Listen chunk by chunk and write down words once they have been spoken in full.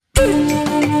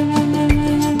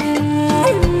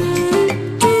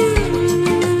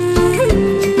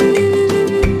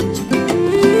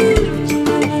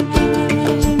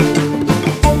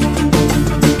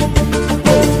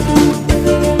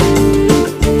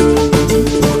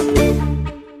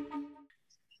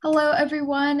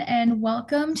everyone, and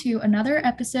welcome to another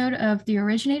episode of the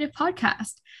Originated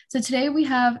Podcast. So, today we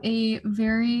have a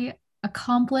very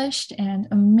accomplished and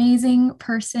amazing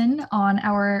person on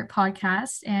our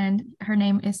podcast, and her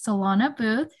name is Solana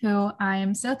Booth, who I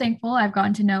am so thankful I've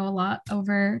gotten to know a lot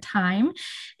over time.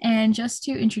 And just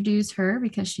to introduce her,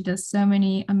 because she does so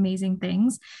many amazing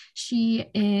things, she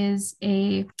is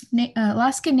a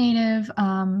Alaska Native.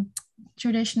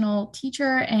 Traditional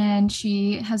teacher, and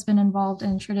she has been involved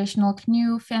in traditional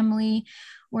canoe family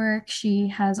work. She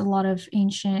has a lot of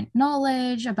ancient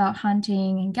knowledge about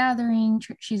hunting and gathering.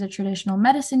 She's a traditional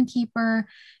medicine keeper.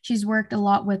 She's worked a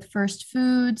lot with first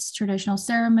foods, traditional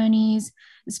ceremonies,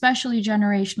 especially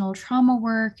generational trauma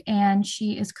work, and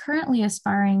she is currently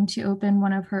aspiring to open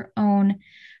one of her own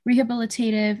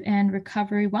rehabilitative and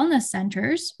recovery wellness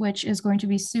centers, which is going to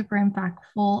be super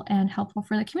impactful and helpful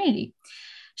for the community.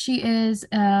 She is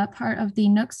a part of the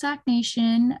Nooksack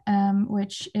Nation,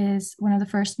 which is one of the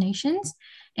First Nations,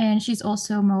 and she's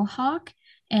also Mohawk.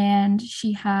 And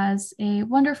she has a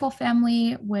wonderful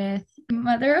family with a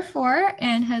mother of four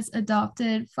and has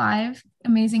adopted five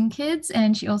amazing kids.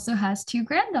 And she also has two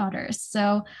granddaughters.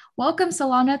 So, welcome,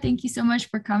 Solana. Thank you so much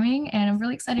for coming. And I'm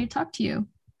really excited to talk to you.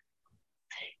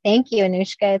 Thank you,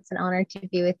 Anushka. It's an honor to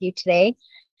be with you today.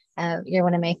 You're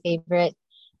one of my favorite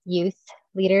youth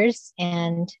leaders,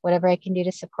 and whatever I can do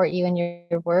to support you in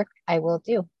your work, I will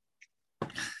do.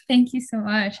 Thank you so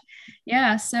much.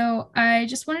 Yeah, so I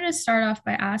just wanted to start off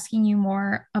by asking you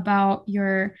more about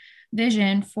your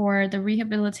vision for the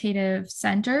rehabilitative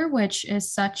center, which is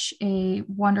such a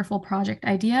wonderful project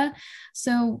idea.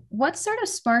 So, what sort of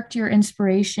sparked your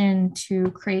inspiration to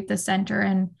create the center,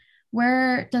 and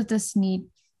where does this need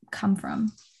come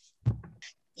from?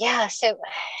 Yeah, so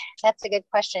that's a good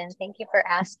question. Thank you for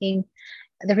asking.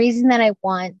 The reason that I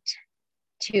want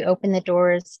to open the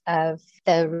doors of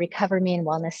the Recover Me and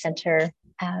Wellness Center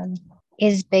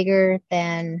is bigger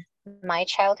than my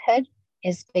childhood,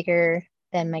 is bigger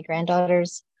than my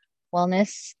granddaughter's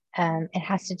wellness. It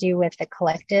has to do with the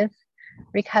collective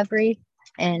recovery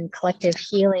and collective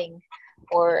healing,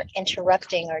 or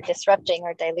interrupting or disrupting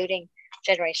or diluting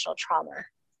generational trauma.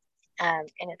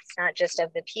 And it's not just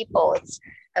of the people, it's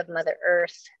of Mother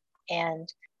Earth and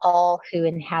all who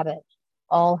inhabit,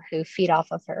 all who feed off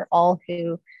of her, all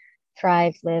who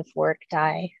thrive, live, work,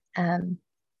 die on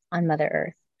Mother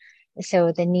Earth.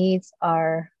 So the needs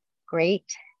are great,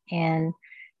 and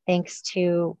thanks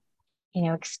to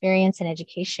experience and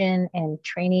education and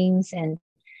trainings and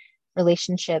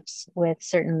relationships with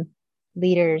certain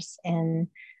leaders and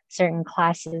certain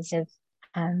classes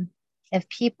of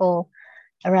people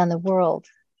around the world,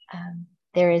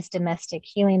 there is domestic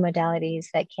healing modalities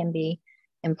that can be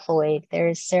employed.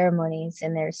 There's ceremonies,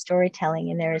 and there's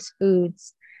storytelling, and there's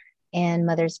foods and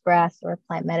mother's breath or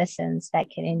plant medicines that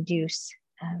can induce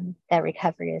that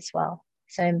recovery as well.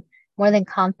 So I'm more than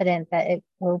confident that it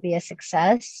will be a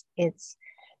success. It's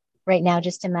right now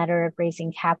just a matter of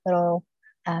raising capital.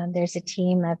 There's a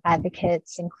team of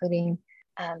advocates, including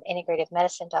integrative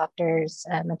medicine doctors,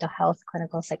 mental health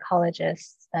clinical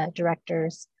psychologists,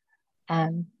 directors,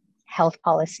 health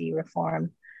policy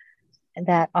reform,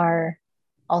 that are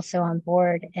also on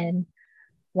board and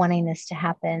wanting this to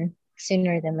happen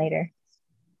sooner than later.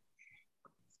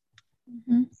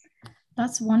 Mm-hmm.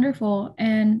 That's wonderful.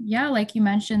 And yeah, like you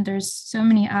mentioned, there's so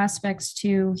many aspects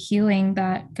to healing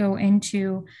that go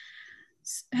into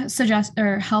suggest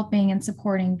or helping and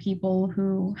supporting people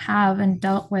who have and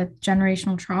dealt with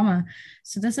generational trauma.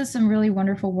 So this is some really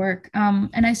wonderful work.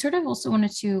 And I sort of also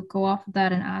wanted to go off of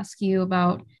that and ask you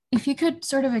about if you could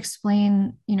sort of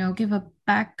explain, give a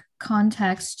back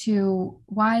context to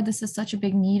why this is such a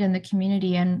big need in the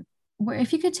community, and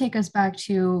if you could take us back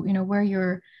to, where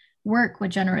your work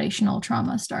with generational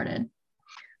trauma started.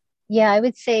 Yeah, I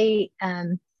would say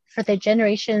for the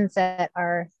generations that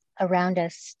are around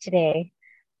us today,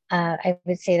 I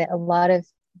would say that a lot of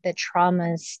the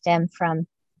traumas stem from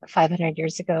 500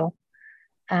 years ago.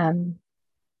 And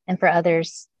for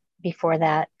others before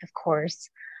that, of course,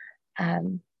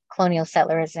 colonial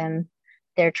settlerism,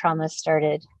 their traumas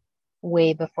started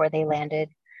way before they landed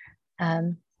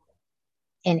in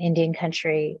Indian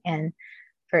country. And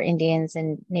for Indians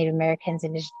and Native Americans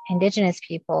and indigenous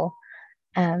people,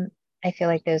 I feel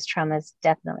like those traumas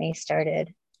definitely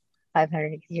started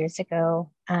 500 years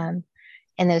ago.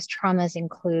 And those traumas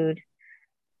include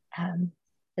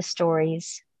the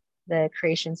stories, the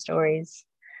creation stories,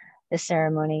 the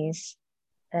ceremonies,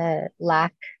 the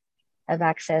lack of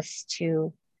access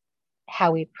to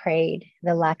how we prayed,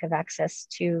 the lack of access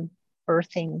to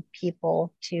birthing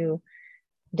people, to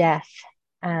death,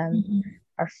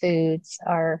 our foods,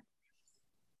 our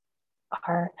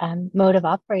mode of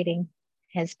operating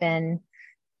has been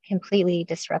completely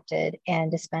disrupted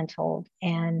and dismantled.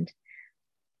 And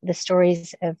the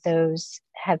stories of those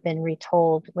have been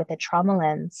retold with a trauma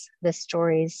lens. The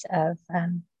stories of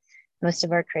most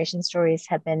of our creation stories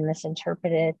have been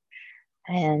misinterpreted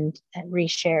and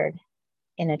reshared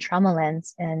in a trauma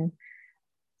lens. And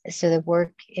so the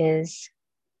work is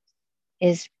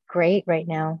great right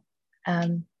now.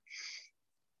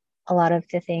 A lot of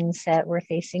the things that we're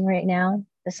facing right now,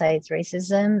 besides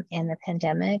racism and the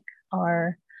pandemic,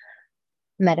 are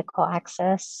medical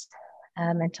access,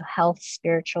 mental health,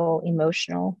 spiritual,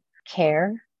 emotional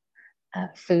care,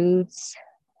 foods,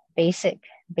 basic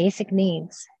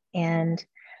needs, and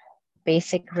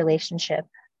basic relationship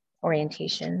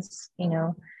orientations.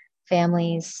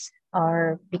 Families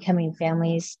are becoming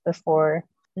families before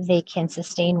they can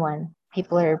sustain one.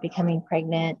 People are becoming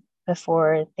pregnant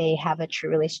before they have a true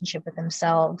relationship with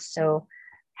themselves. So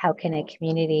how can a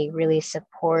community really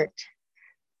support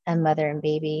a mother and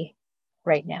baby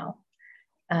right now?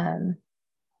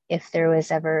 If there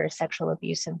was ever sexual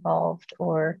abuse involved,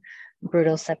 or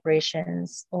brutal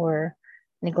separations, or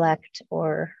neglect,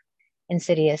 or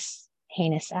insidious,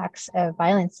 heinous acts of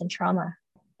violence and trauma.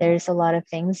 There's a lot of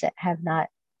things that have not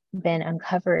been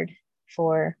uncovered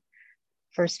for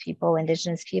First People,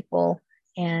 Indigenous people,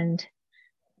 and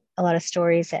a lot of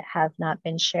stories that have not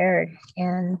been shared.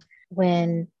 And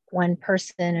when one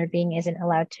person or being isn't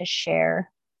allowed to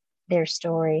share their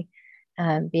story,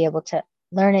 be able to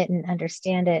learn it and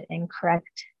understand it and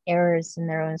correct errors in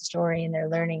their own story and their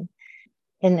learning,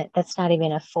 then that's not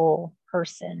even a full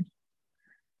person.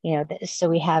 So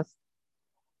we have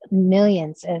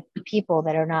millions of people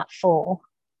that are not full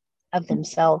of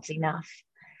themselves enough.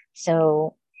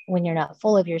 So when you're not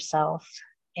full of yourself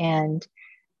and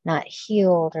not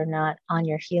healed or not on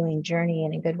your healing journey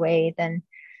in a good way, then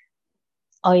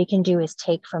all you can do is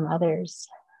take from others.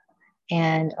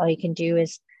 And all you can do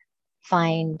is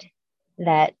find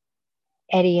that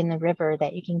eddy in the river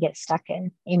that you can get stuck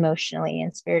in emotionally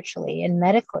and spiritually and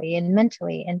medically and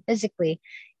mentally and physically,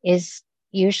 is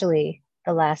usually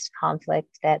the last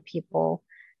conflict that people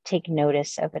take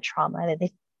notice of a trauma,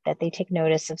 that they take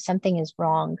notice of something is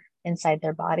wrong inside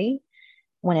their body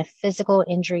when a physical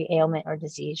injury, ailment, or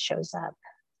disease shows up.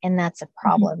 And that's a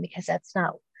problem, because that's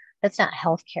not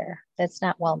healthcare. That's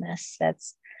not wellness.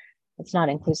 It's not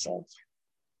inclusive.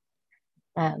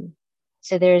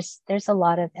 So there's a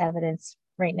lot of evidence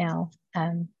right now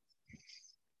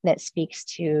that speaks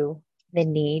to the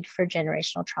need for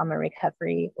generational trauma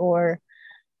recovery, or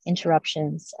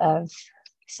interruptions of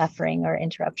suffering, or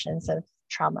interruptions of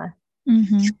trauma.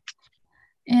 Mm-hmm.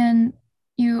 And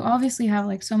you obviously have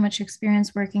like so much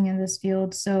experience working in this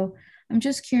field. So I'm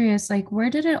just curious, like, where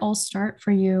did it all start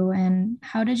for you, and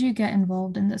how did you get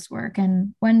involved in this work?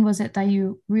 And when was it that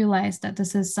you realized that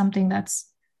this is something that's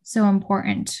so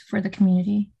important for the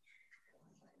community?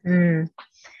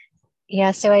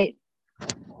 Yeah, so I'd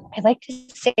like to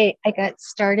say I got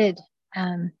started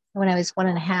when I was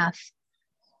 1.5,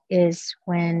 is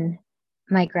when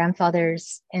my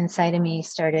grandfather's inside of me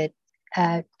started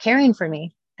caring for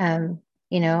me.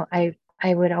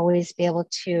 I would always be able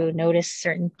to notice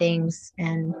certain things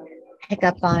and pick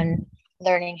up on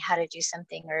learning how to do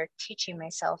something, or teaching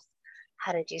myself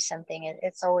how to do something.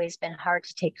 It's always been hard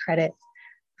to take credit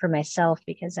for myself,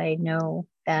 because I know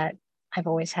that I've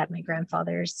always had my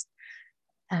grandfather's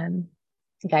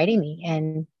guiding me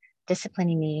and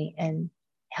disciplining me and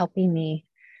helping me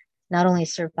not only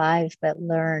survive, but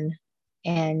learn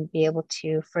and be able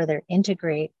to further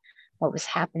integrate what was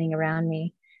happening around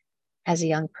me as a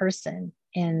young person.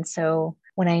 And so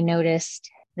when I noticed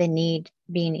the need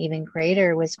being even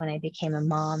greater was when I became a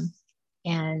mom,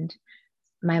 and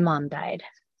my mom died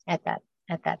at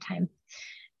that time.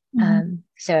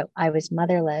 So I was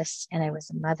motherless, and I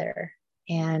was a mother,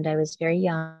 and I was very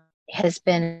young. It has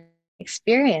been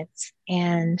experience.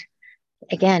 And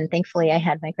again, thankfully I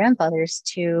had my grandfathers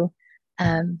to,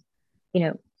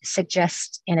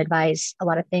 suggest and advise a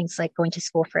lot of things, like going to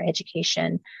school for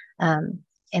education, and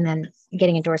then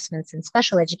getting endorsements in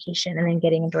special education, and then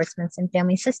getting endorsements in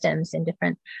family systems and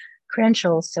different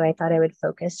credentials. So I thought I would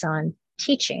focus on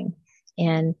teaching.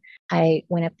 And I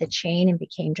went up the chain and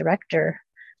became director.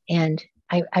 And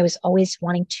I was always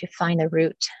wanting to find the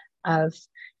root of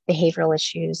behavioral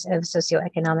issues, of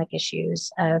socioeconomic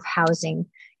issues, of housing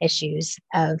issues,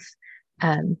 of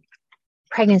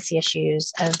pregnancy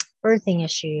issues, of birthing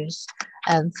issues,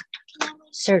 of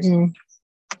certain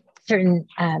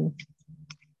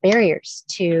barriers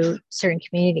to certain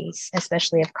communities,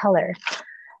 especially of color,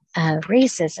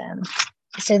 racism.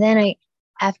 So then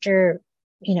after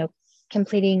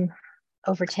completing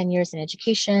over 10 years in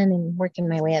education and working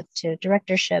my way up to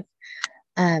directorship,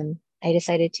 I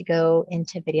decided to go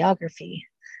into videography.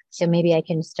 So maybe I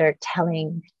can start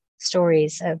telling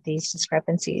stories of these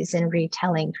discrepancies and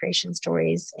retelling creation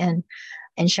stories and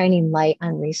shining light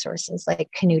on resources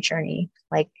like Canoe Journey,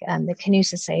 like the Canoe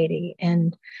Society.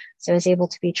 And so I was able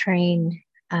to be trained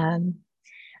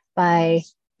by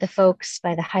the folks,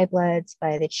 by the high bloods,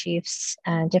 by the chiefs,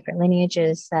 different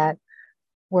lineages that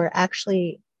were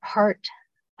actually part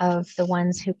of the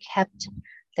ones who kept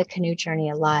the canoe journey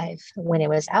alive when it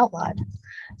was outlawed.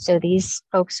 So these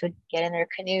folks would get in their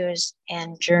canoes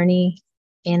and journey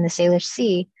in the Salish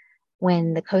Sea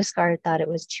when the Coast Guard thought it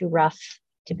was too rough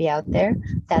to be out there.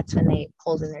 That's when they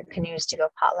pulled in their canoes to go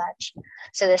potlatch.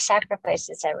 So the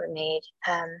sacrifices that were made,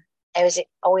 I was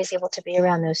always able to be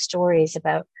around those stories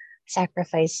about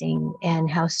sacrificing and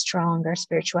how strong our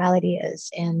spirituality is,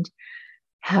 and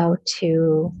how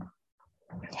to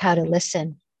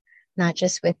listen, not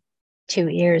just with two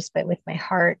ears, but with my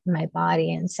heart, my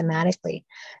body, and somatically.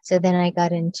 So then I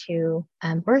got into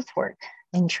birth work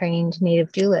and trained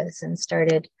native doulas and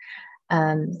started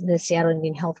the Seattle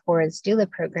Indian Health Board's doula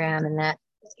program. And that,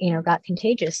 got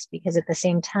contagious because at the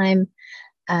same time,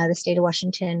 the state of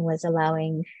Washington was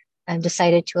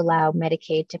decided to allow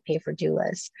Medicaid to pay for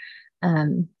doulas.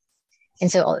 And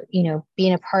so,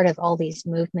 being a part of all these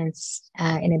movements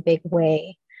in a big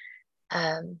way,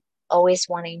 always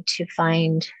wanting to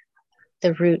find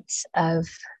the roots of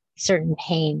certain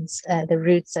pains, the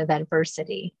roots of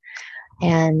adversity,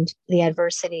 and the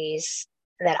adversities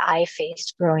that I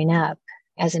faced growing up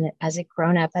as a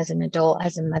grown up, as an adult,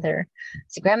 as a mother,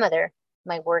 as a grandmother.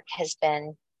 My work has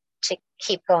been to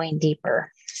keep going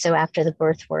deeper. So after the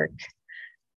birth work,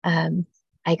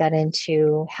 I got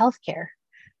into healthcare.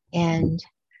 And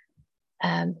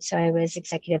so I was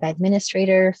executive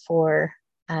administrator for,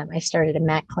 I started a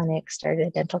MAC clinic, started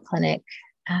a dental clinic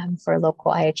for a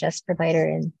local IHS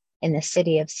provider in the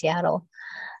city of Seattle,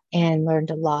 and learned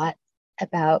a lot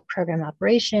about program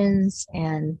operations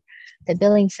and the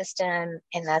billing system.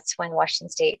 And that's when Washington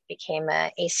State became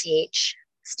a ACH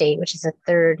state, which is the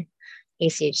third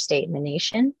ACH state in the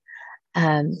nation.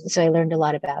 So I learned a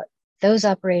lot about those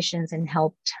operations and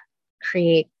helped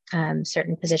create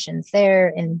certain positions there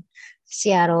in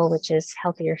Seattle, which is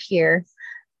Healthier Here.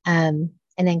 And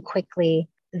then quickly,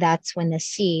 that's when the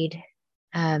seed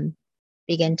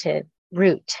began to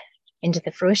root into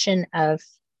the fruition of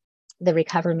the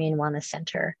Recover Me and Wellness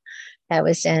Center. That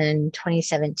was in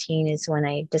 2017 is when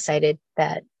I decided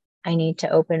that I need to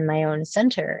open my own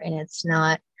center, and it's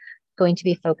not going to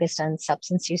be focused on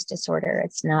substance use disorder.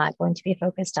 It's not going to be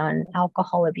focused on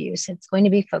alcohol abuse. It's going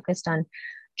to be focused on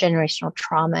generational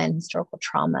trauma and historical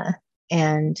trauma.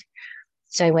 And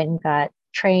so I went and got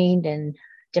trained in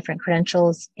different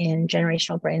credentials in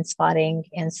generational brain spotting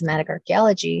and somatic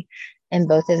archaeology. And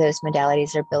both of those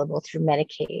modalities are billable through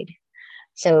Medicaid.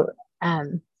 So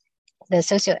the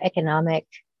socioeconomic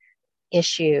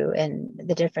issue and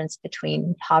the difference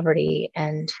between poverty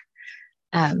and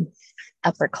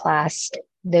upper class,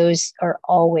 those are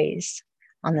always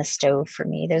on the stove for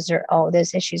me.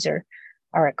 Those issues are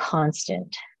a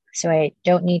constant. So I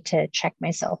don't need to check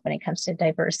myself when it comes to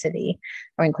diversity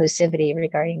or inclusivity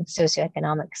regarding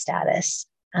socioeconomic status.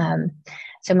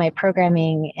 So my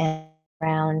programming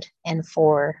around and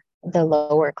for the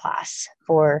lower class,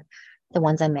 for the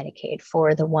ones on Medicaid,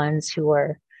 for the ones who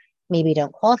are maybe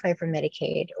don't qualify for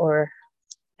Medicaid or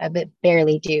a bit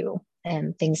barely do,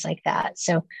 and things like that.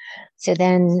 So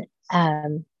then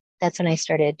that's when I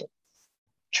started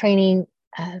training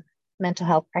mental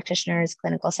health practitioners,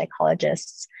 clinical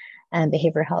psychologists, and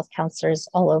behavioral health counselors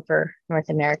all over North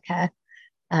America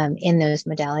in those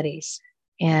modalities,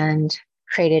 and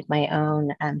created my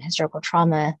own historical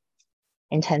trauma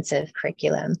intensive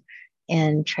curriculum,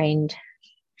 and trained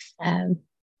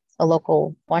a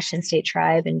local Washington State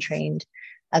tribe, and trained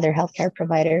other healthcare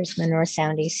providers in the North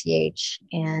Sound ACH.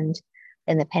 And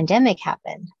then the pandemic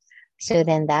happened. So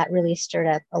then that really stirred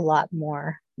up a lot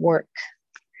more work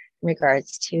in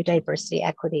regards to diversity,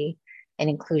 equity, and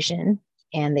inclusion,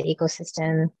 and the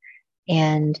ecosystem,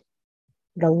 and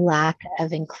the lack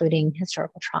of including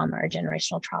historical trauma or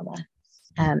generational trauma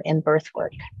in birth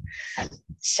work.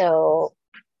 So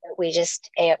we just,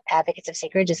 Advocates of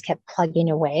Sacred, just kept plugging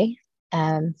away.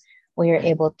 We were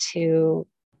able to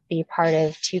be part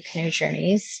of 2 canoe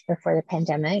journeys before the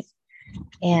pandemic,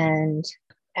 and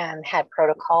had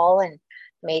protocol and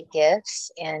made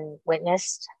gifts and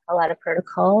witnessed a lot of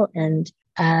protocol. And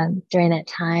during that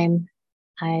time,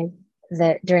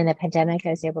 during the pandemic, I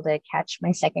was able to catch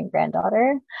my second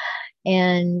granddaughter.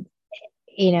 And,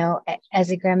 as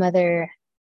a grandmother,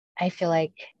 I feel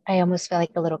like I almost feel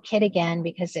like a little kid again,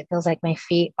 because it feels like my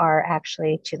feet are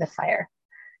actually to the fire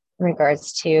in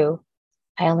regards to,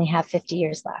 I only have 50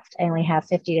 years left. I only have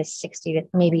 50 to 60 to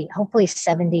maybe hopefully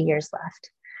 70 years left.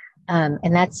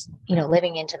 And that's,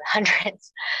 living into the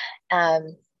hundreds,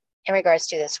 in regards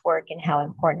to this work and how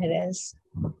important it is,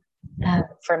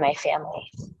 for my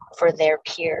family, for their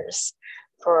peers,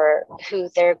 for who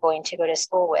they're going to go to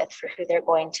school with, for who they're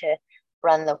going to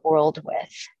run the world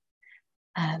with.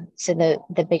 So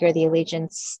the bigger the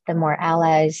allegiance, the more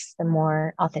allies, the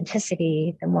more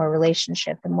authenticity, the more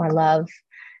relationship, the more love,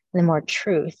 the more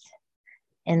truth,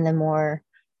 and the more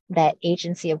that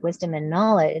agency of wisdom and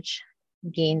knowledge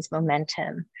gains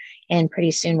momentum, and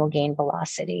pretty soon will gain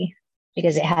velocity,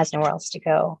 because it has nowhere else to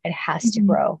go. It has to Mhm.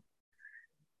 grow.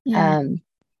 Yeah. Um,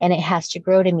 and it has to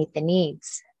grow to meet the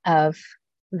needs of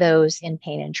those in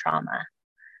pain and trauma.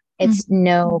 It's Mhm.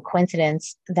 no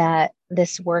coincidence that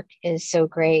this work is so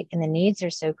great and the needs are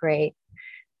so great.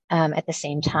 At the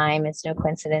same time, it's no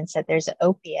coincidence that there's an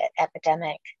opiate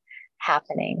epidemic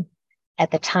happening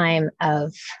at the time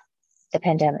of the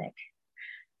pandemic.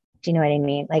 Do you know what I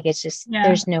mean? Like, it's just, Yeah.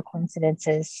 there's no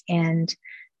coincidences. And,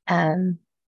 um,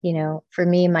 for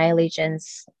me, my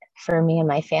allegiance, for me and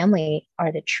my family,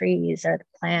 are the trees, are the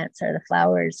plants, are the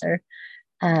flowers, are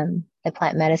the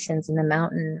plant medicines in the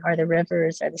mountain, are the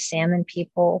rivers, are the salmon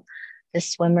people, the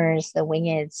swimmers, the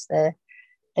wingeds,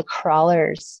 the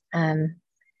crawlers,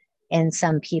 and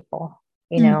some people,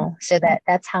 Mhm. so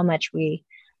that's how much we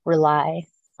rely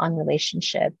on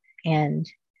relationship and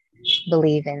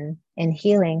believe in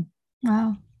healing.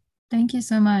 Wow. Thank you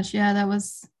so much. Yeah, that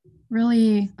was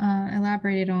really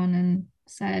elaborated on and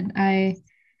said. I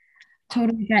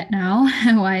totally get now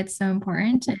why it's so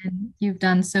important. And you've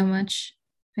done so much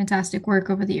fantastic work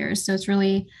over the years. So it's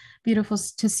really beautiful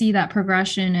to see that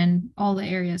progression and all the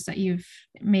areas that you've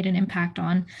made an impact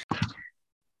on.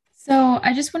 So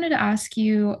I just wanted to ask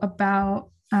you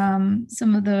about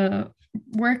some of the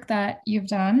work that you've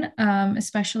done,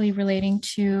 especially relating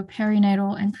to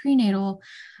perinatal and prenatal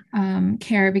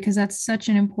care, because that's such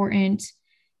an important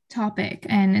topic,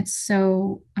 and it's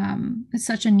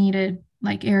such a needed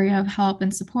like area of help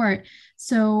and support.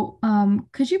 So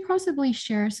could you possibly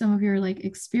share some of your like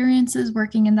experiences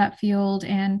working in that field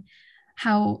and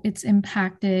how it's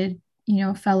impacted,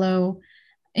 fellow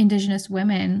Indigenous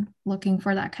women looking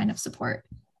for that kind of support?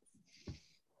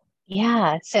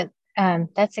 Yeah, so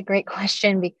that's a great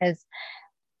question, because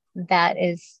that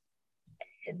is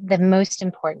the most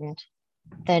important,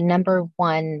 the number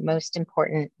one most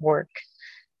important work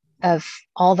of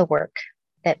all the work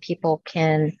that people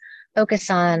can focus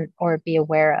on or be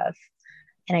aware of.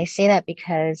 And I say that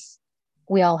because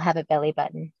we all have a belly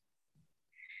button.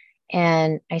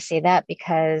 And I say that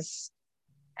because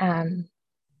um,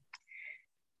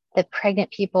 the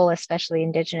pregnant people, especially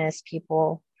Indigenous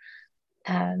people,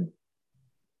 um,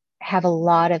 have a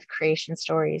lot of creation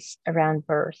stories around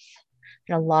birth,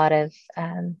 and a lot of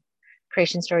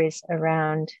creation stories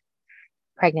around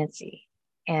pregnancy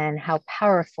and how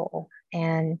powerful.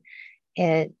 And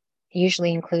it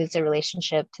usually includes a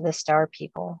relationship to the star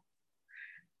people.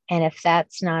 And if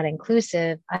that's not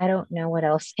inclusive, I don't know what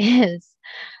else is.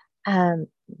 The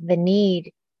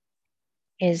need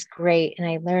is great. And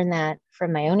I learned that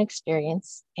from my own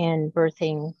experience and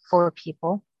birthing four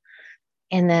people,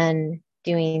 and then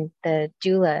doing the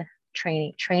doula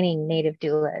training native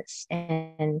doulas,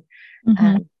 and Mm-hmm.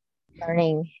 um,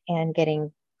 learning and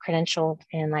getting credentialed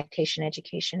in lactation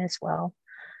education as well.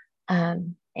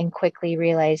 And quickly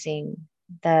realizing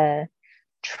the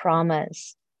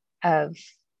traumas of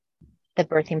the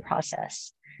birthing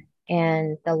process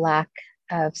and the lack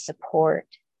of support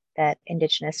that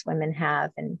Indigenous women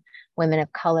have, and women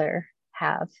of color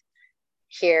have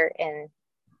here in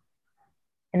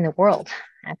the world,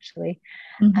 actually,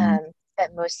 Mm-hmm. um,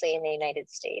 but mostly in the United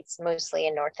States, mostly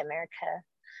in North America.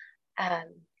 Um,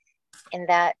 and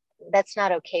that's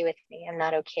not okay with me. I'm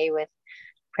not okay with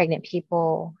pregnant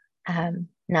people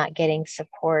not getting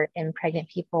support, and pregnant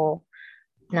people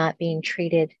not being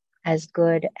treated as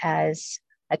good as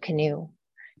a canoe,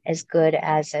 as good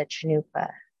as a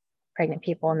chanupa. Pregnant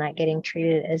people not getting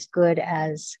treated as good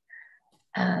as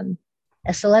um,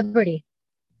 a celebrity,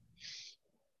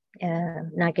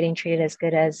 not getting treated as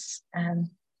good as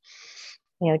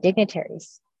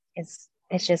dignitaries. It's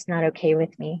just not okay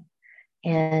with me.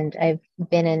 And I've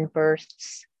been in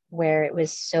births where it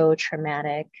was so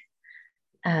traumatic,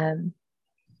 um,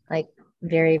 like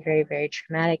very, very, very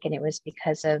traumatic. And it was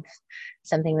because of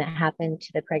something that happened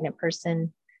to the pregnant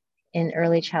person in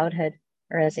early childhood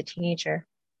or as a teenager.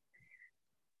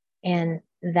 And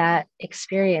that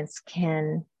experience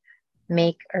can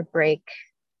make or break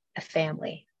a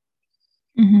family.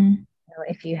 Mm-hmm.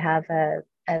 If you have a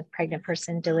pregnant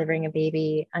person delivering a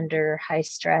baby under high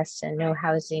stress and no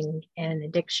housing and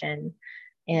addiction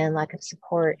and lack of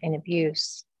support and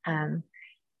abuse,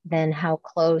 then how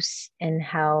close and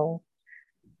how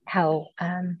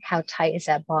tight is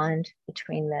that bond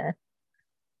between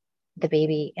the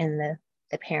baby and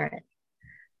the parent,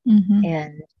 Mm-hmm.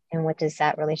 and what does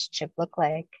that relationship look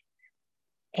like,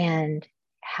 and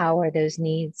how are those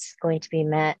needs going to be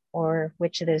met, or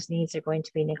which of those needs are going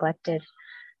to be neglected,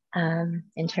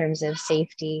 in terms of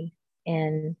safety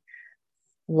and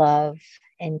love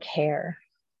and care.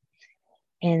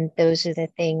 And those are the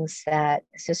things that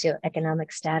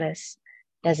socioeconomic status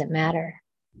doesn't matter,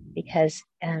 because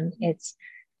it's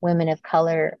women of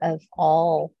color of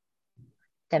all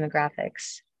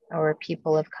demographics, or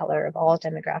people of color of all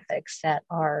demographics, that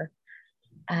are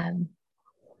um,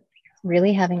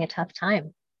 really having a tough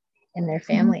time in their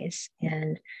Mm-hmm. families.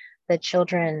 And the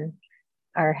children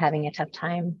are having a tough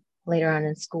time later on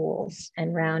in schools,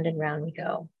 and round we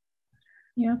go.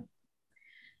 Yeah.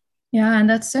 Yeah. And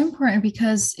that's so important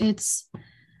because it's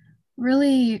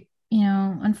really,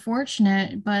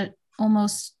 unfortunate, but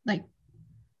almost like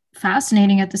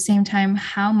fascinating at the same time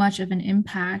how much of an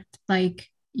impact, like,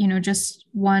 just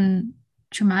one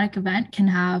traumatic event can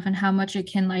have and how much it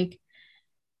can like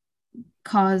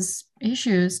cause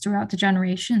issues throughout the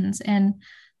generations. And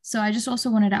so I just also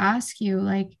wanted to ask you,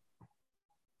 like,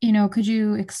 could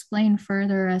you explain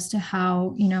further as to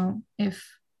how,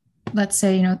 if let's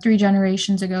say, 3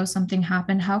 generations ago something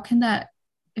happened, how can that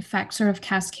effect sort of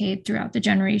cascade throughout the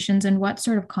generations and what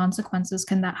sort of consequences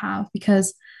can that have?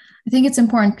 Because I think it's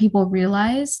important people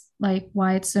realize like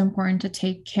why it's so important to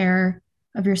take care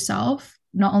of yourself,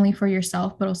 not only for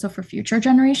yourself, but also for future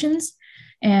generations.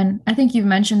 And I think you've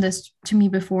mentioned this to me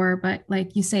before, but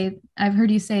like you say, I've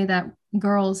heard you say that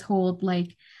girls hold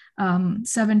like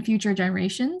 7 future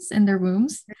generations in their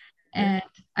wombs. And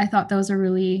I thought that was a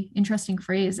really interesting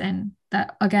phrase. And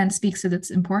that again speaks to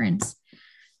its importance.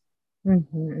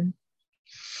 Mm-hmm.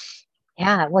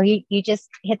 Yeah, well, you just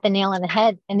hit the nail on the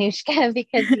head, Anushka,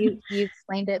 because you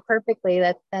explained it perfectly.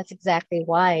 That's exactly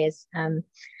why is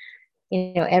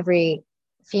every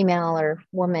female or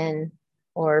woman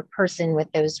or person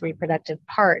with those reproductive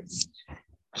parts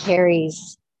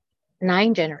carries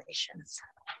 9 generations.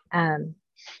 Um,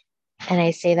 and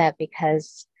I say that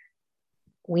because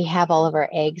we have all of our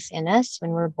eggs in us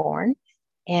when we're born,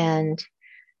 and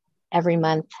every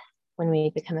month when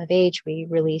we become of age, we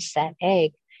release that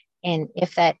egg. And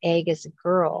if that egg is a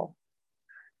girl,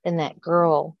 then that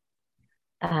girl,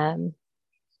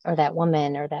 or that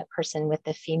woman, or that person with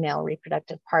the female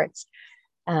reproductive parts,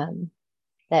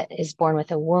 that is born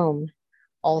with a womb,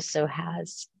 also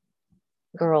has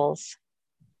girls,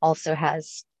 also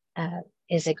has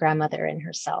is a grandmother in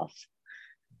herself.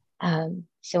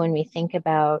 So when we think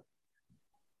about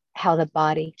how the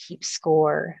body keeps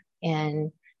score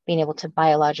and being able to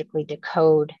biologically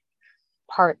decode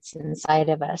parts inside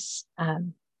of us,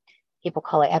 people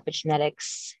call it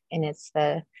epigenetics, and it's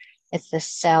the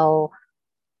cell,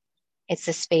 it's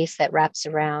the space that wraps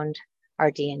around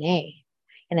our DNA.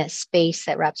 And that space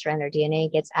that wraps around our DNA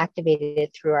gets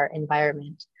activated through our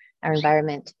environment. Our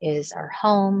environment is our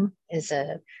home, is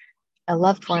a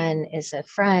loved one, is a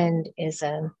friend, is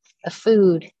a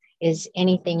food, is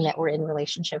anything that we're in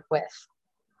relationship with.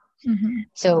 Mm-hmm.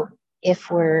 So if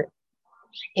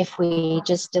we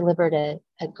just delivered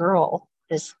a girl,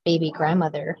 this baby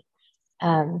grandmother,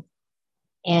 and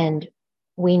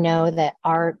we know that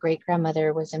our great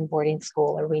grandmother was in boarding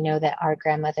school, or we know that our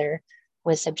grandmother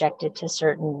was subjected to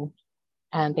certain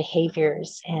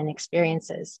behaviors and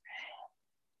experiences.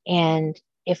 And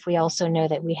if we also know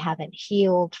that we haven't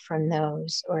healed from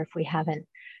those, or if we haven't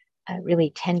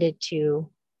really tended to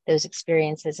those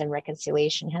experiences and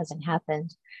reconciliation hasn't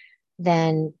happened,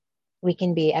 then we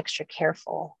can be extra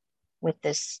careful with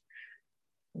this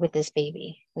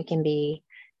baby. We can be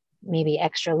maybe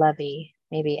extra lovey,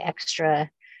 maybe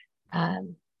extra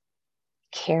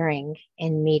caring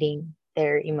in meeting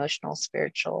their emotional,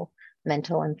 spiritual,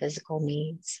 mental, and physical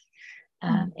needs,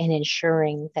 and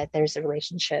ensuring that there's a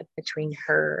relationship between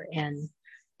her and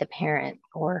the parent,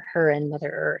 or her and Mother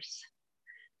Earth,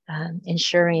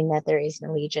 ensuring that there is an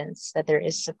allegiance, that there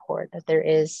is support, that there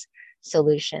is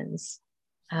solutions,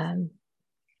 and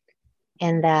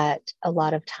that a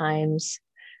lot of times,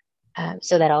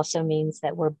 so that also means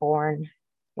that we're born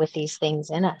with these things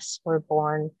in us. We're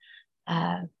born,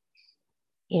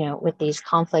 with these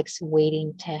conflicts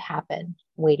waiting to happen,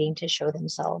 waiting to show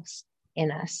themselves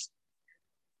in us.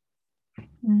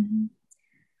 Mm-hmm.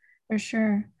 For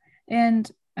sure. And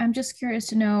I'm just curious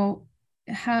to know,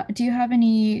 do you have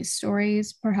any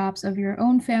stories perhaps of your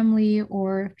own family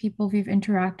or people you've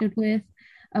interacted with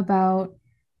about,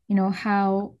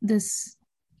 how this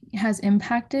has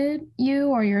impacted you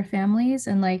or your families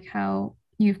and like how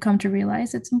you've come to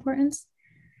realize its importance?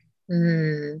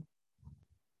 Mm,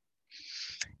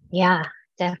 yeah,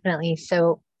 definitely.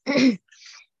 So,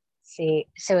 see,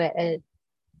 so a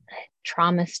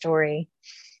trauma story.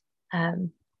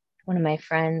 One of my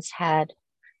friends had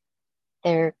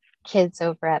their kids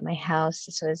over at my house.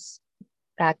 This was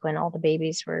back when all the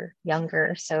babies were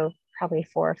younger, so probably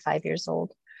 4 or 5 years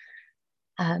old.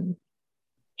 Um,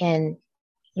 and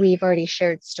we've already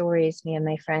shared stories, me and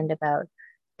my friend, about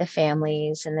the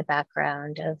families and the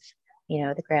background of,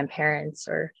 the grandparents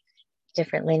or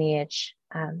different lineage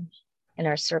in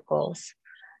our circles.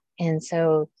 And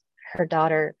so her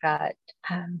daughter got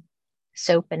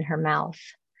soap in her mouth,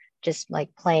 just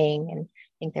like playing, and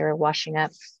I think they were washing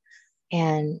up.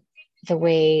 And the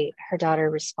way her daughter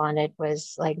responded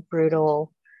was like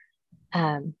brutal,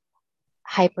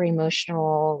 hyper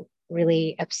emotional,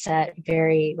 really upset,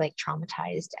 very like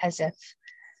traumatized, as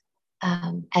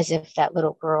if that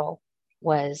little girl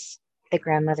was the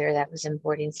grandmother that was in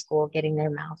boarding school getting their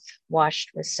mouth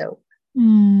washed with soap.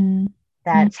 Mm.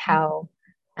 That's how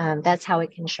that's how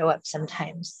it can show up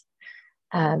sometimes.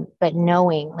 But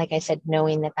knowing, like I said,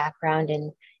 knowing the background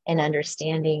and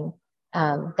understanding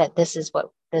that this is what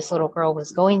this little girl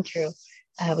was going through,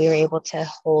 we were able to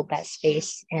hold that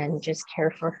space and just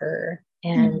care for her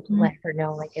and Mm-hmm. let her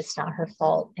know like it's not her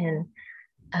fault,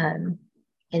 um,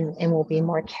 and we'll be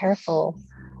more careful.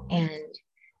 And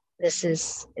this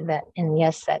is that, and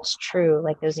yes, that's true.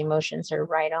 Like those emotions are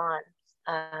right on.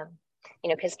 Um,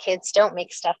 because kids don't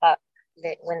make stuff up.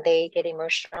 That when they get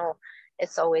emotional,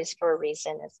 it's always for a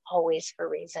reason. It's always for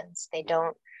reasons. They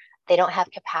don't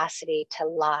have capacity to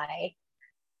lie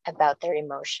about their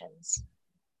emotions.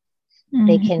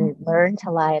 They Mm-hmm. can learn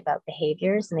to lie about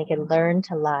behaviors, and they can learn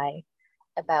to lie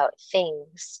about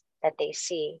things that they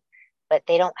see, but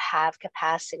they don't have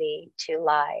capacity to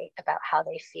lie about how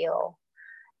they feel.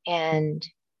 And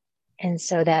and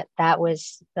so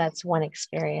that's one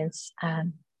experience.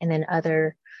 And then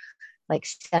other like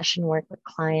session work with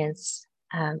clients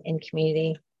in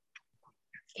community,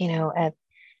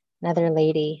 another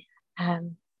lady,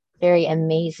 um, very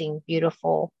amazing,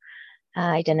 beautiful,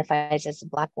 identifies as a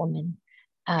Black woman,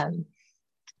 um,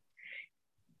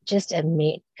 just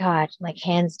God, like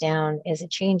hands down is a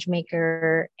change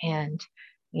maker, and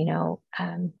you know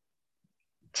um,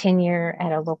 tenure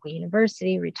at a local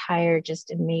university, retired,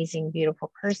 just amazing,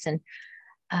 beautiful person,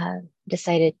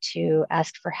 decided to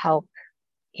ask for help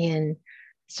in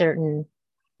certain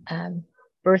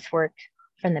birth work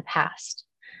from the past,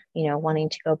 wanting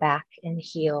to go back and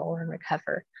heal and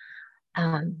recover.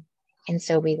 Um, and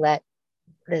so we let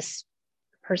this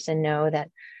person know that,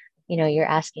 you're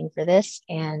asking for this,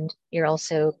 and you're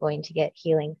also going to get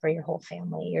healing for your whole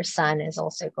family. Your son is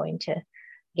also going to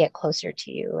get closer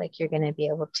to you. Like you're going to be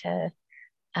able to,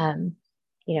 um,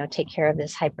 take care of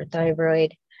this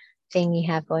hyperthyroid thing you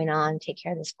have going on, take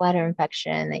care of this bladder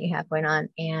infection that you have going on,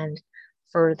 and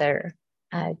further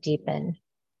deepen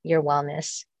your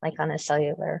wellness, like on a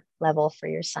cellular level for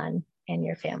your son and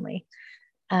your family.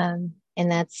 And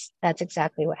that's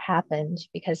exactly what happened,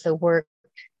 because the work,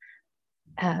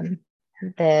 um,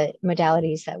 the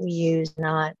modalities that we use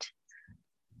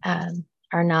um,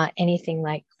 are not anything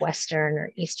like Western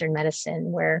or Eastern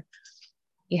medicine, where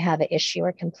you have an issue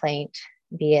or complaint,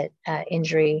 be it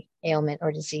injury, ailment,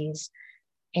 or disease,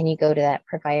 and you go to that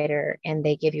provider and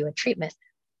they give you a treatment,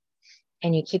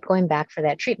 and you keep going back for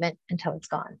that treatment until it's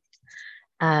gone,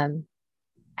 um,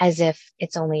 as if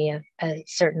it's only a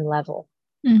certain level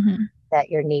Mm-hmm. that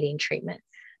you're needing treatment.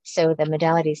 So the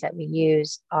modalities that we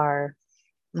use are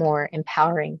more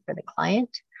empowering for the client.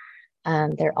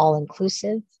 They're all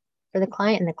inclusive for the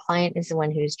client, and the client is the one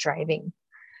who's driving.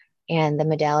 And the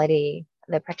modality,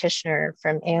 the practitioner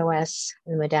from AOS,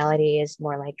 the modality is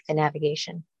more like the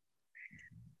navigation,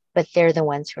 but they're the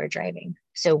ones who are driving.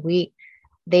 So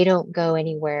they don't go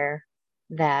anywhere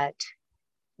that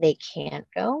they can't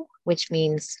go, which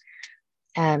means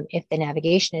if the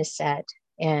navigation is set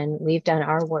and we've done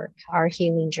our work, our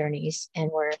healing journeys, and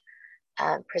we're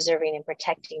preserving and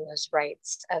protecting those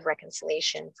rights of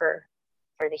reconciliation for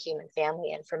the human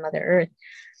family and for Mother Earth,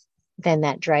 then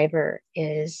that driver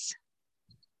is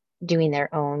doing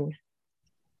their own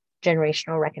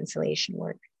generational reconciliation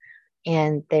work,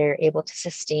 and they're able to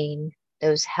sustain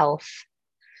those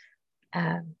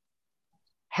um,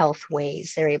 health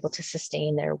ways. They're able to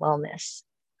sustain their wellness.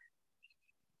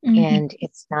 Mm-hmm. And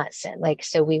it's not like,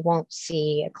 so we won't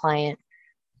see a client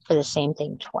for the same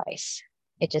thing twice.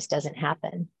 it just doesn't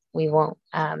happen. We won't,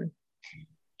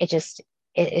 it just,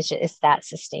 it's that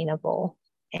sustainable.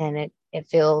 And it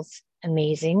feels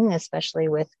amazing, especially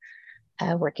with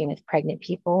working with pregnant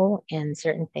people and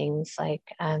certain things like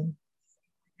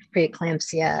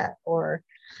preeclampsia or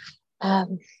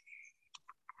um,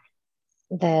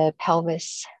 the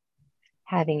pelvis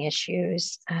having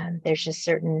issues. There's just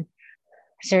certain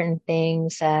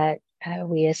things that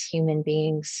we as human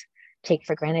beings take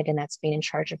for granted, and that's being in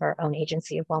charge of our own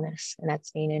agency of wellness, and that's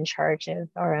being in charge of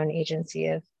our own agency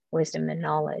of wisdom and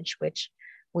knowledge, which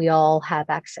we all have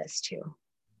access to.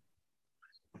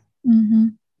 Mm-hmm.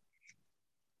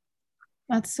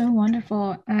 That's so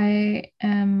wonderful. I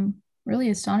am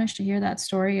really astonished to hear that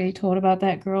story you told about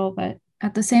that girl, but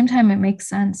at the same time, it makes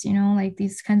sense, like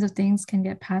these kinds of things can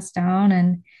get passed down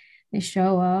and they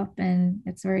show up, and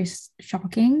it's very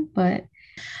shocking.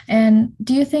 And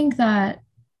do you think that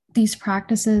these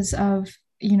practices of,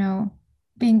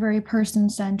 being very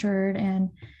person-centered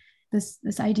and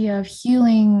this idea of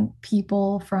healing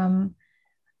people from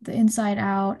the inside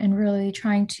out and really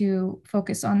trying to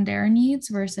focus on their needs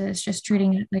versus just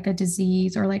treating it like a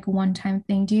disease or like a one-time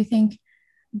thing. Do you think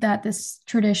that this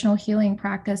traditional healing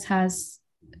practice has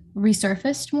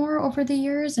resurfaced more over the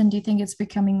years? And do you think it's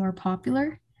becoming more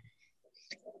popular?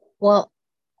 Well,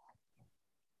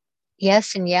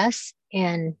 yes and yes.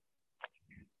 And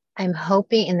I'm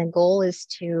hoping, and the goal is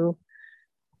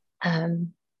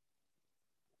um,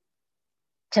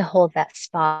 to hold that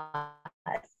spot,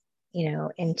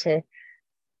 and to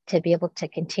be able to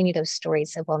continue those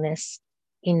stories of wellness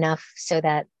enough so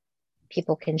that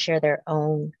people can share their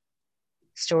own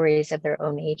stories of their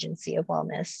own agency of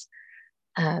wellness.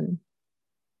 And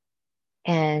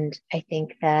I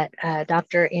think that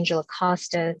Dr. Angela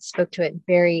Costa spoke to it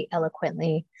very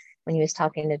eloquently when he was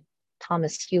talking to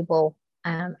Thomas Hubel.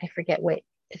 I forget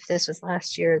if this was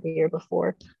last year or the year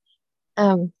before,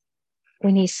 when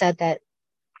he said that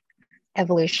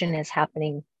evolution is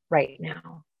happening right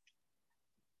now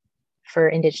for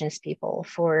Indigenous people,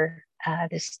 for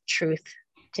this truth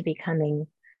to becoming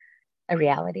a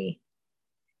reality.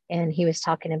 And he was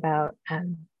talking about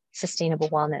sustainable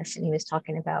wellness, and he was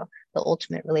talking about the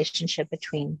ultimate relationship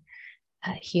between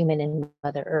human and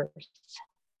Mother Earth,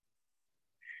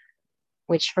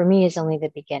 which for me is only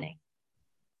the beginning.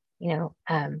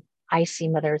 I see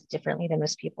Mother Earth differently than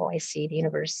most people. I see the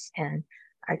universe and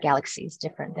our galaxies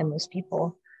different than most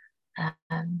people.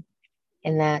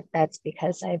 And that's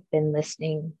because I've been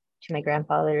listening to my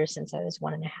grandfather since I was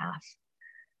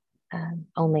 1.5.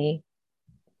 Only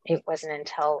it wasn't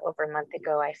until over a month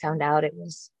ago I found out it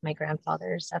was my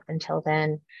grandfather's. Up until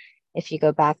then, if you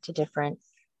go back to different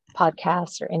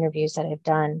podcasts or interviews that I've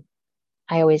done,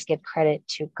 I always give credit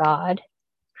to God,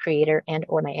 creator, and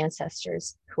or my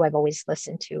ancestors who I've always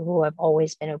listened to, who I've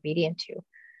always been obedient to.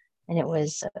 And it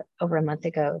was over a month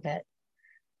ago that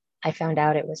I found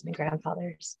out it was my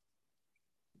grandfather's.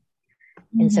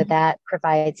 Mm-hmm. And so that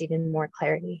provides even more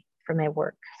clarity for my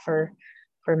work, for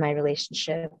my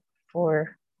relationship,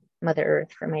 for Mother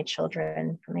Earth, for my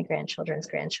children, for my grandchildren's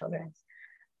grandchildren.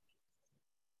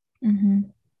 Mm-hmm.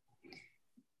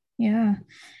 Yeah.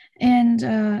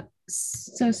 And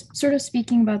so sort of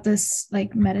speaking about this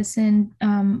like medicine,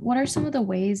 what are some of the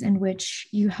ways in which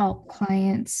you help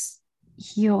clients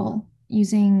heal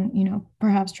using,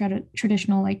 perhaps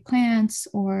traditional like plants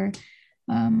or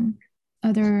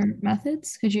other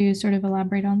methods? Could you sort of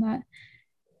elaborate on that?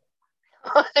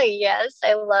 Yes,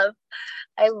 I love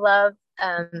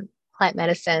plant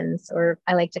medicines, or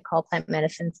I like to call plant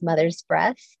medicines mother's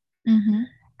breath.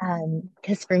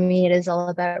 Because for me, it is all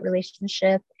about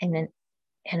relationship, and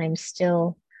I'm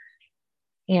still,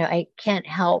 I can't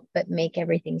help but make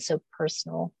everything so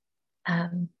personal.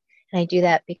 And I do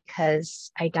that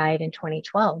because I died in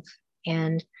 2012.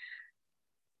 And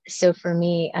so for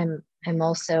me, I'm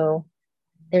also,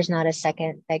 there's not a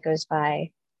second that goes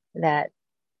by that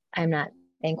I'm not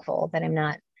thankful, that I'm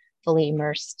not fully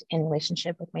immersed in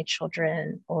relationship with my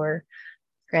children or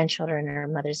grandchildren or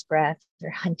mother's breath or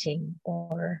hunting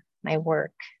or my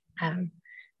work,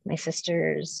 my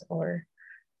sisters, or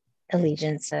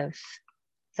allegiance of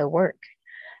the work.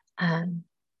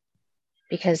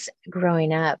 Because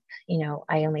growing up,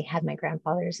 I only had my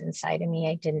grandfathers inside of me.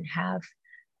 I didn't have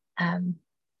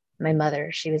my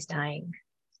mother. She was dying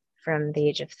from the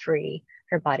age of 3.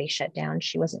 Her body shut down.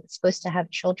 She wasn't supposed to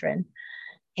have children.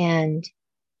 And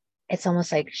it's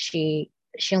almost like she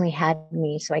only had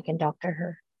me so I can doctor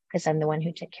her, because I'm the one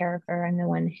who took care of her. I'm the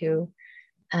one who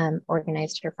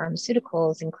organized her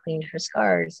pharmaceuticals and cleaned her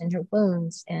scars and her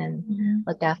wounds and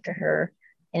looked after her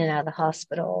in and out of the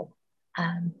hospital.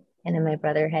 And then my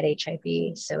brother had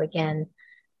HIV. So again,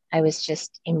 I was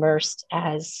just immersed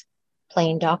as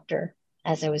playing doctor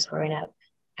as I was growing up,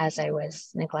 as I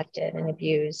was neglected and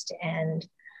abused and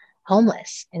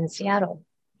homeless in Seattle.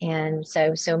 And so I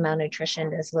was so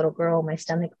malnutritioned as a little girl, my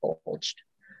stomach bulged.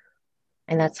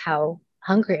 And that's how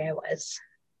hungry I was.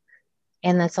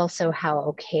 And that's also how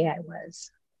okay I was,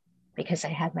 because I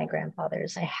had my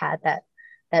grandfathers. I had that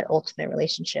ultimate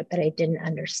relationship that I didn't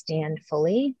understand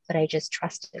fully, but I just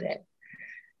trusted it.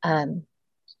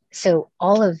 So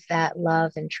all of that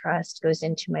love and trust goes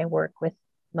into my work with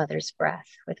Mother's Breath,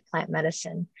 with plant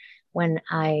medicine. When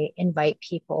I invite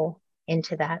people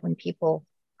into that, when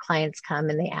clients come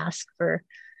and they ask for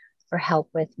help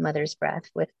with Mother's Breath,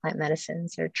 with plant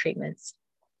medicines or treatments,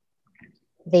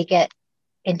 they get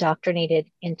indoctrinated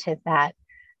into that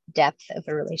depth of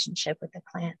a relationship with the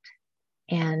plant.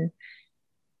 And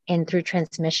through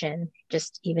transmission,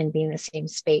 just even being in the same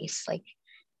space, like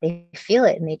they feel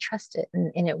it and they trust it,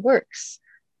 and it works.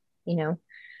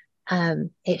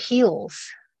 It heals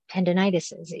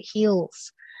tendinitises, it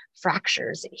heals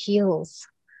fractures, it heals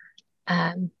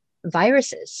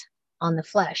viruses on the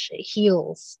flesh, it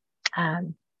heals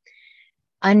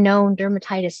unknown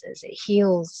dermatitises, it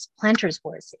heals plantar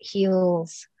spores, it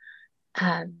heals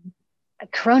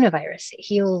coronavirus, it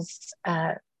heals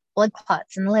blood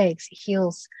clots in the legs, it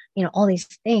heals, all these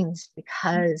things,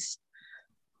 because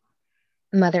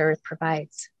Mother Earth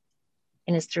provides,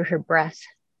 and it's through her breath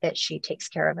that she takes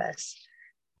care of us.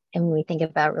 And when we think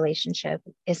about relationship,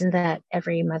 isn't that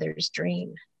every mother's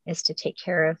dream, is to take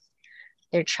care of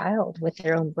their child with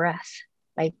their own breath,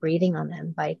 by breathing on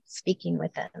them, by speaking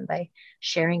with them, by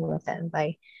sharing with them,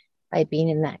 by being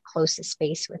in that closest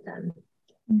space with them.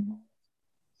 Mm-hmm.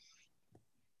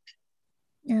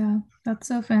 Yeah, that's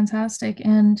so fantastic.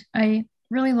 And I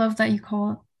really love that you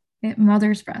call it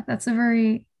Mother's Breath. That's a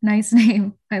very nice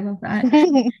name. I love that.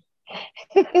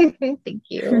 Thank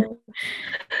you.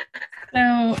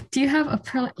 So, do you have a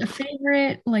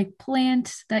favorite like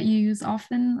plant that you use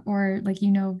often, or like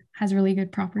has really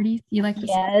good properties? You like this?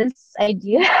 Yes, I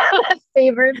do have a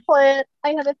favorite plant.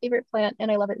 I have a favorite plant,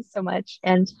 and I love it so much.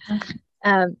 And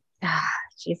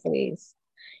geez Louise,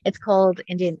 it's called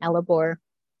Indian Elabore.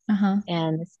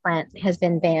 And this plant has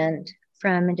been banned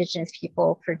from Indigenous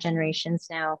people for generations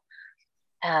now.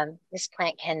 This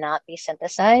plant cannot be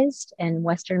synthesized, and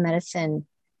Western medicine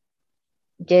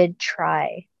did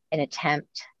try an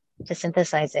attempt to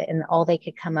synthesize it, and all they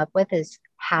could come up with is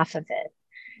half of it.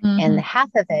 And the half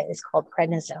of it is called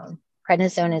prednisone.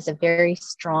 Prednisone is a very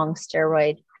strong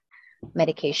steroid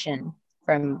medication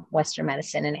from Western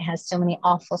medicine, and it has so many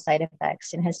awful side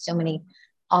effects and has so many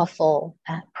awful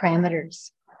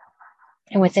parameters.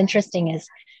 And what's interesting is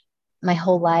my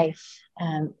whole life,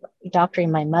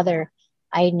 doctoring my mother,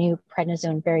 I knew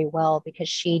prednisone very well because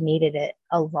she needed it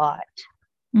a lot.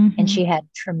 And she had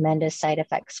tremendous side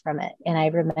effects from it. And I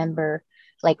remember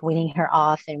like weaning her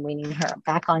off and weaning her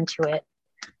back onto it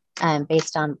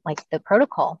based on like the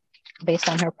protocol, based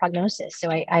on her prognosis.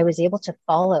 So I was able to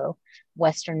follow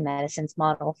Western medicine's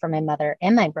model for my mother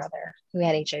and my brother who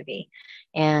had HIV,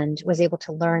 and was able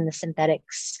to learn the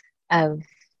synthetics of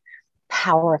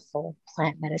powerful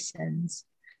plant medicines.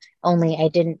 Only I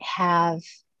didn't have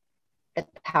the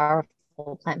powerful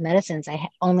plant medicines. I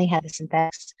only had the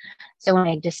synthetics. So when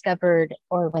I discovered,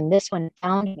 or when this one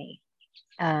found me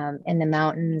in the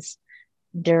mountains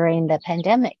during the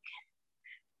pandemic,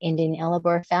 Indian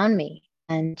Elabore found me,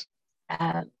 and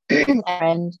a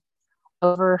friend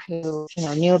over who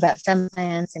knew about some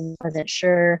plants and wasn't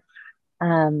sure,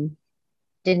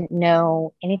 didn't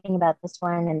know anything about this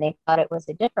one, and they thought it was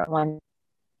a different one.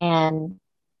 And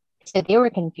so they were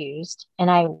confused, and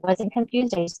I wasn't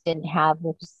confused. I just didn't have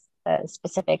the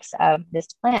specifics of this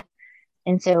plant.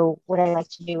 And so what I like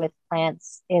to do with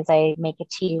plants is I make a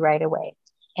tea right away,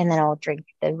 and then I'll drink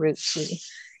the root tea.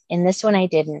 And this one I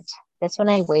didn't. This one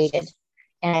I waited,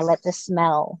 and I let the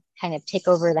smell kind of take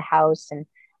over the house. And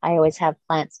I always have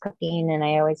plants cooking, and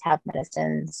I always have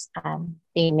medicines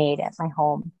being made at my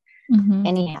home.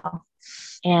 Anyhow.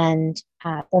 And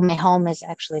my home is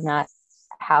actually not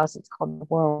a house, it's called the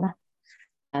womb.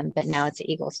 But now it's an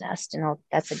eagle's nest, and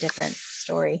that's a different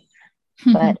story.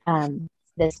 But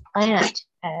this plant,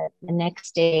 the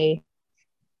next day,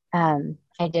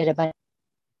 I did a bunch,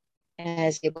 and I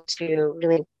was able to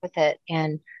really work with it.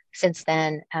 And since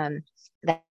then,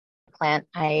 that plant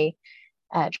I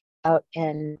out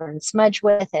and burn smudge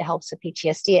with. It helps with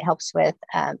PTSD. It helps with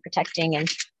protecting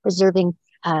and preserving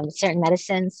certain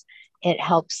medicines. It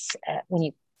helps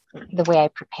the way I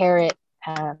prepare it.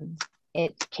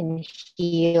 It can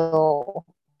heal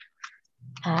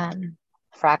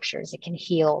fractures. It can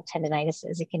heal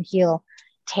tendinitises. It can heal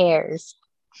tears.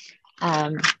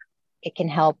 It can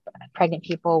help pregnant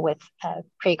people with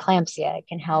preeclampsia. It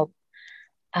can help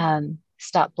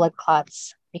stop blood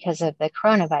clots because of the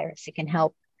coronavirus. It can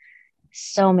help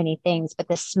so many things, but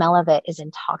the smell of it is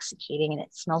intoxicating and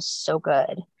it smells so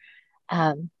good.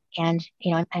 And,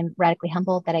 I'm radically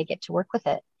humbled that I get to work with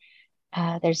it.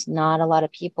 There's not a lot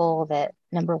of people that,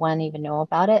 number one, even know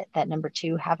about it, that number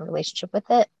two, have a relationship with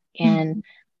it. And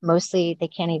mostly they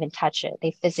can't even touch it.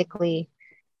 They physically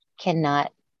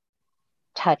cannot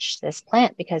touch this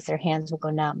plant because their hands will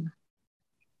go numb.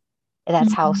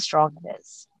 That's how strong it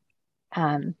is.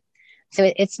 So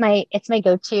it's my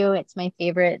go-to. It's my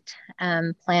favorite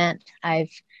plant.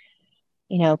 I've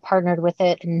partnered with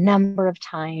it a number of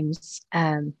times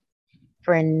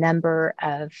for a number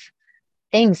of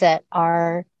things that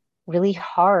are really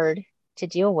hard to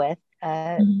deal with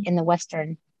in the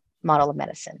Western model of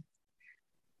medicine.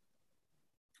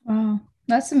 Wow,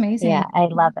 that's amazing. Yeah, I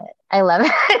love it. I love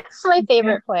it. It's my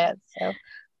favorite plant. So,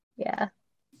 yeah.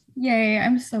 Yay,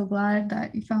 I'm so glad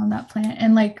that you found that plant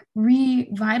and like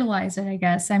revitalize it, I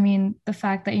guess. I mean, the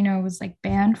fact that, it was like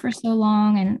banned for so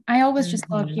long. And I always just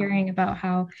love hearing about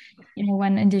how,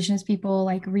 when Indigenous people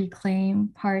like reclaim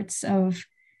parts of,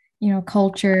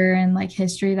 culture and like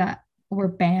history that were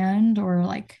banned or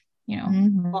like,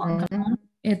 long gone.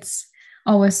 It's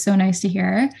always so nice to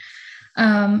hear.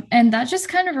 And that just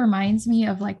kind of reminds me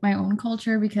of like my own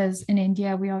culture because in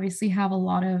India, we obviously have a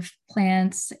lot of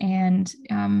plants and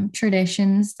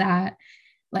traditions that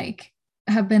like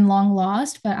have been long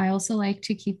lost, but I also like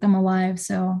to keep them alive.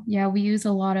 So yeah, we use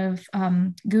a lot of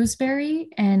gooseberry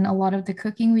and a lot of the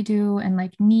cooking we do, and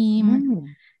like neem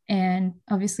and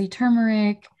obviously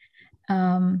turmeric.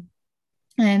 And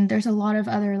there's a lot of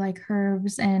other like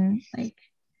herbs and like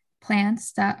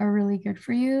plants that are really good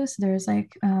for you. So there's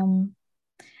like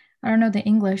I don't know the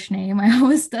English name.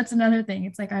 That's another thing.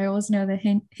 It's like I always know the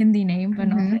Hindi name, but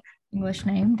not the English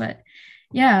name. But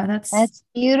yeah, that's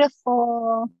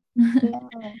beautiful. Yeah.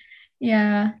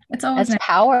 Yeah, it's always that's nice.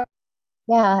 power.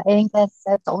 Yeah, I think that's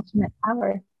ultimate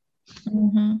power.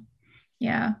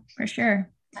 Yeah, for sure.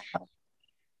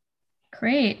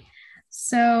 Great.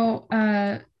 So,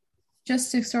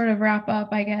 just to sort of wrap up,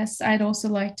 I guess I'd also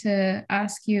like to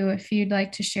ask you if you'd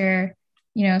like to share,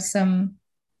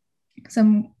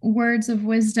 some words of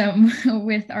wisdom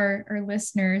with our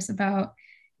listeners about,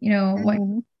 what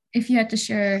if you had to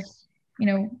share,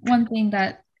 one thing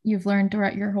that you've learned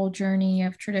throughout your whole journey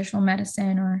of traditional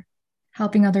medicine or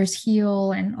helping others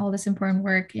heal and all this important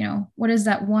work, what is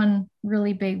that one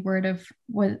really big words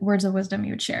of wisdom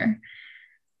you would share?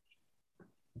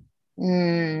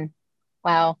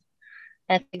 Wow,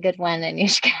 that's a good one,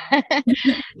 Anushka.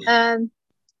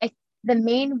 The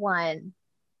main one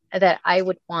that I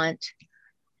would want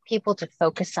people to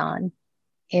focus on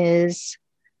is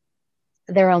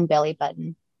their own belly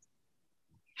button,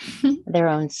 their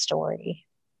own story,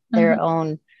 their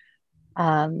own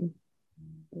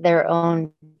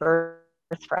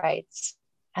birthrights,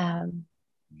 and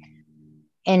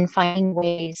finding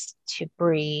ways to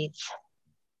breathe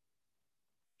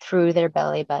through their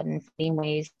belly button, finding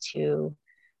ways to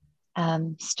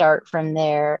start from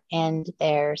there, end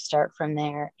there, start from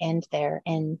there, end there,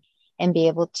 and be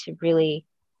able to really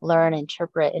learn,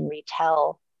 interpret, and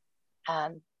retell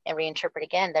and reinterpret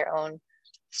again their own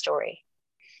story.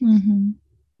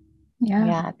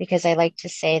 Yeah, because I like to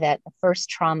say that the first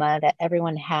trauma that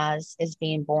everyone has is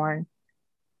being born.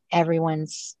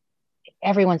 Everyone's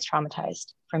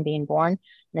traumatized from being born.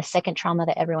 And the second trauma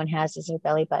that everyone has is their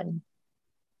belly button.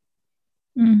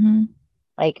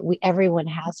 Like everyone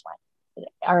has one.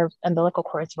 Our umbilical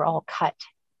cords were all cut.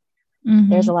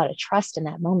 There's a lot of trust in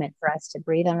that moment for us to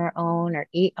breathe on our own or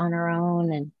eat on our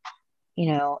own, and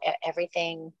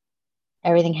everything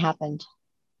happened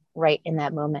right in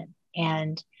that moment.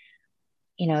 And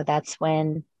that's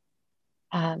when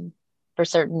for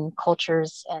certain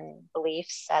cultures and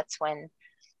beliefs, that's when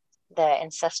the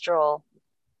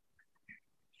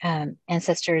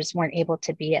ancestors weren't able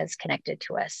to be as connected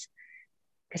to us,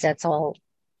 because that's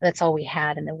all we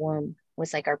had in the womb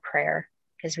was like our prayer,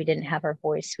 because we didn't have our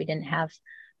voice, we didn't have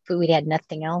food, we had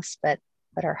nothing else but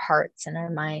our hearts and our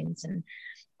minds and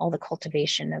all the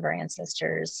cultivation of our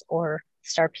ancestors or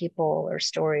star people or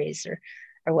stories or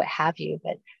what have you.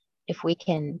 But if we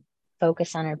can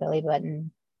focus on our belly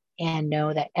button and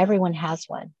know that everyone has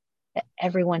one, that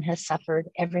everyone has suffered,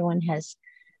 everyone has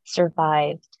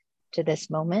survived to this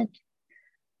moment,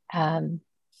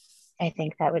 I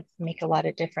think that would make a lot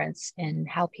of difference in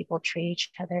how people treat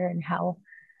each other and how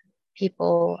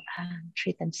people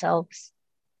treat themselves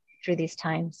through these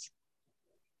times.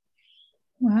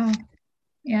 Wow.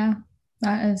 Yeah,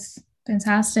 that is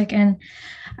Fantastic. And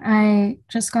I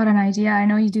just got an idea. I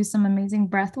know you do some amazing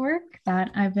breath work that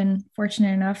I've been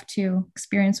fortunate enough to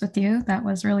experience with you. That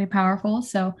was really powerful.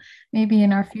 So maybe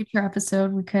in our future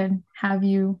episode, we could have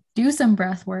you do some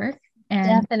breath work.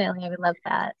 And Definitely, I would love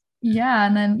that. yeah,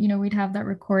 and then, we'd have that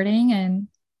recording, and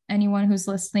anyone who's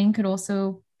listening could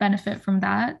also benefit from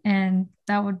that. And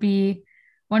that would be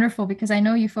wonderful because I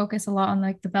know you focus a lot on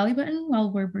like the belly button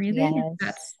while we're breathing. And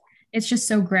Yes. it's just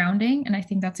so grounding. And I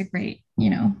think that's a great,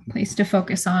 place to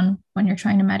focus on when you're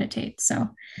trying to meditate. So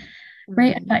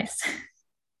great Mhm. advice.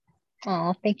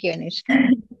 Oh, thank you,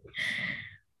 Anushka.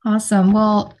 Awesome.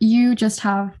 Well, you just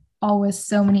have always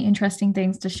so many interesting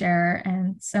things to share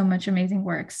and so much amazing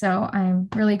work. So I'm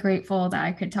really grateful that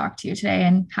I could talk to you today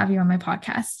and have you on my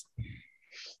podcast.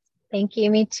 Thank you.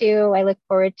 Me too. I look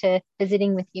forward to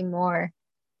visiting with you more.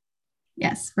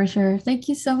 Yes, for sure. Thank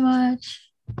you so much.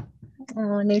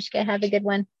 Oh, Anushka, have a good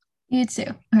one. You too.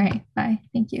 All right. Bye.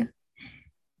 Thank you.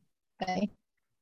 Bye.